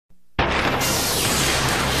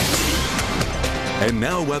And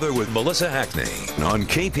now weather with Melissa Hackney on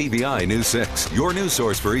KPBI News 6, your news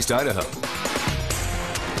source for East Idaho.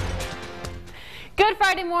 Good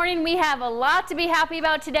Friday morning. We have a lot to be happy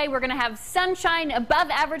about today. We're going to have sunshine,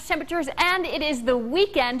 above average temperatures, and it is the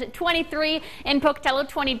weekend. 23 in Pocatello,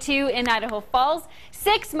 22 in Idaho Falls.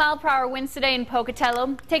 6-mile-per-hour winds today in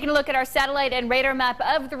Pocatello. Taking a look at our satellite and radar map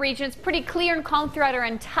of the region, it's pretty clear and calm throughout our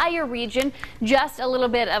entire region. Just a little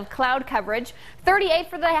bit of cloud coverage. 38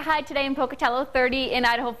 for the high today in Pocatello, 30 in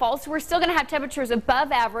Idaho Falls. So we're still going to have temperatures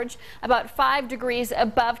above average, about 5 degrees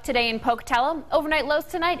above today in Pocatello. Overnight lows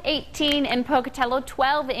tonight, 18 in Pocatello,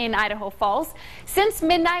 12 in Idaho Falls. Since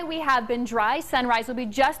midnight, we have been dry. Sunrise will be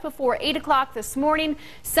just before 8 o'clock this morning.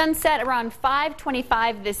 Sunset around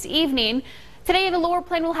 5:25 this evening. Today in the lower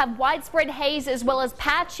plain, we'll have widespread haze as well as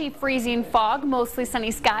patchy freezing fog, mostly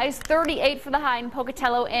sunny skies. 38 for the high in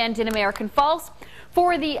Pocatello and in American Falls.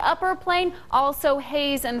 For the upper plain, also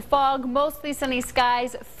haze and fog, mostly sunny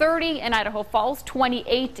skies. 30 in Idaho Falls,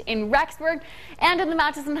 28 in Rexburg. And in the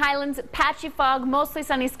mountains and highlands, patchy fog, mostly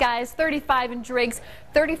sunny skies. 35 in Driggs,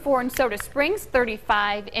 34 in Soda Springs,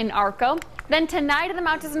 35 in Arco. Then tonight in the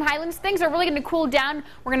mountains and highlands, things are really going to cool down.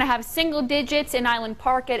 We're going to have single digits in Island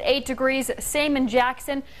Park at 8 degrees. Same in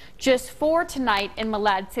Jackson. Just 4 tonight in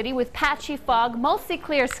Malad City with patchy fog, mostly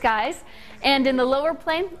clear skies. And in the lower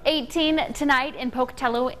plain, 18 tonight in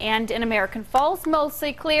Pocatello and in American Falls,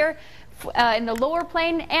 mostly clear in the lower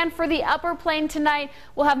plain. And for the upper plain tonight,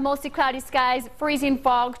 we'll have mostly cloudy skies, freezing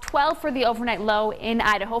fog, 12 for the overnight low in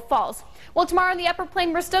Idaho Falls. Well, tomorrow in the upper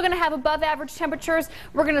plain, we're still going to have above average temperatures.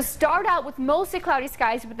 We're going to start out with mostly cloudy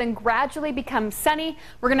skies, but then gradually become sunny.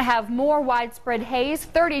 We're going to have more widespread haze,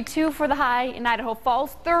 32 for the high in Idaho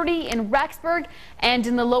Falls, 30 in Rexburg, and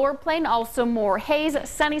in the lower plain, also more haze,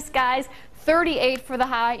 sunny skies, 38 for the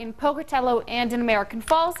high in Pocatello and in American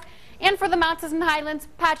Falls. And for the mountains and highlands,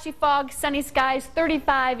 patchy fog, sunny skies,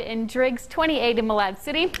 35 in Driggs, 28 in Malad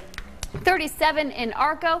City. 37 in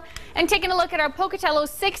Arco. And taking a look at our Pocatello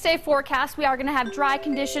 6-day forecast, we are going to have dry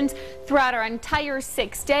conditions throughout our entire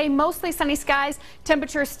 6-day. Mostly sunny skies,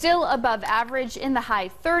 temperature still above average in the high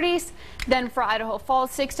 30s. Then for Idaho Falls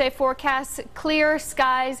 6-day forecast, clear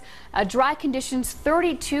skies, dry conditions,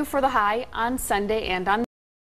 32 for the high on Sunday and on